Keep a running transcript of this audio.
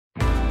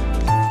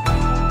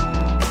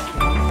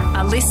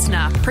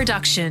listener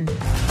production.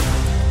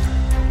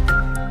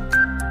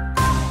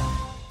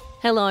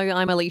 Hello,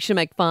 I'm Alicia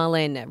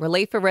McFarlane.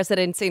 Relief for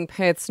residents in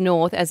Perth's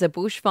north as a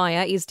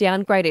bushfire is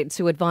downgraded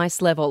to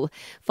advice level.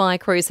 Fire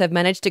crews have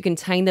managed to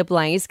contain the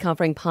blaze,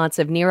 covering parts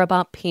of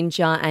Neerabup,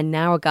 Pinjar and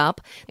Narragapp.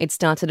 It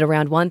started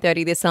around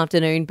 1:30 this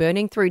afternoon,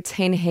 burning through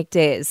 10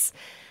 hectares.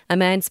 A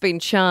man's been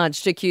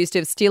charged, accused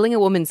of stealing a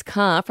woman's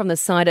car from the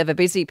side of a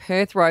busy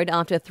Perth road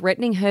after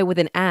threatening her with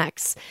an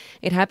axe.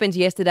 It happened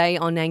yesterday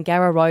on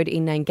Nangara Road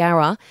in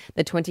Nangara.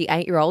 The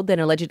 28-year-old then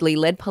allegedly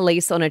led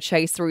police on a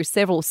chase through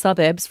several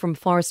suburbs from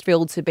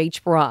Forestville to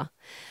Beachborough.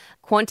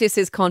 Qantas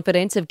is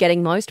confident of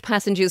getting most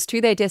passengers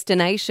to their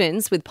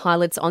destinations, with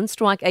pilots on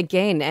strike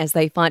again as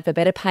they fight for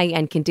better pay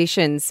and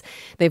conditions.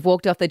 They've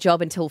walked off the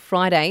job until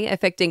Friday,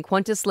 affecting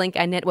QantasLink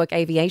and Network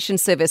Aviation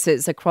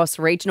services across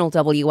regional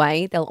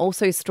WA. They'll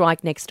also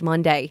strike next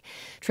Monday.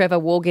 Trevor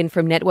Worgan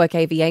from Network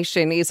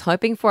Aviation is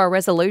hoping for a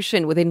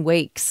resolution within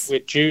weeks. We're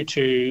due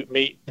to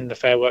meet in the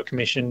Fair Work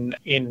Commission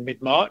in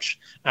mid-March,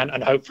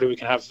 and hopefully we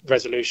can have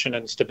resolution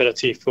and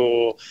stability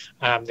for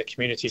the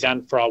communities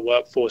and for our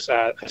workforce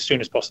as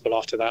soon as possible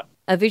after that.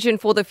 A vision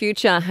for the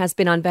future has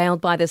been unveiled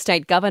by the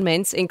state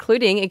governments,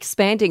 including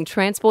expanding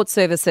transport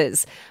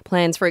services.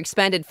 Plans for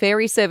expanded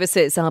ferry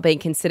services are being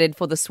considered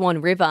for the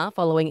Swan River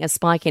following a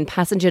spike in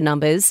passenger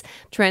numbers.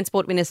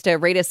 Transport Minister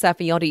Rita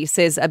Saffioti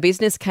says a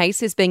business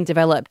case is being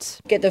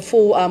developed. Get the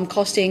full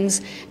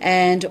costings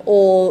and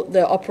all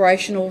the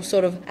operational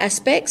sort of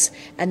aspects,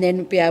 and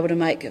then be able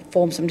to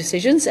form some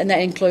decisions, and that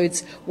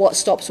includes what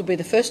stops will be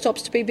the first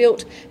stops to be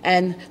built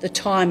and the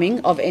timing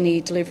of any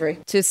delivery.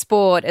 To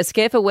sport, a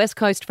scare for West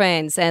Coast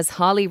fans as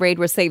Harley Reid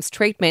receives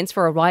treatments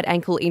for a right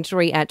ankle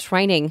injury at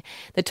training.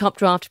 The top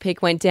draft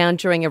pick went down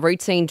during a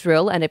routine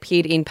drill and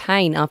appeared in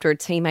pain after a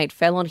teammate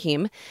fell on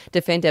him.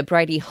 Defender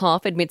Brady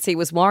Hoff admits he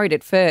was worried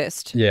at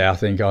first. Yeah, I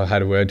think I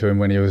had a word to him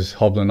when he was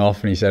hobbling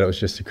off and he said it was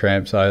just a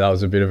cramp, so that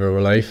was a bit of a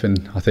relief.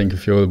 And I think a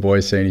few of the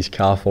boys seen his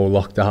calf all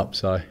locked up,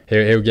 so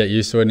he'll get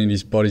used to it and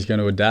his body's going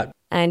to adapt.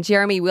 And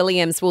Jeremy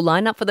Williams will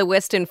line up for the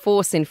Western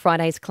Force in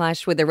Friday's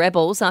clash with the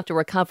Rebels after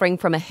recovering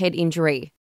from a head injury.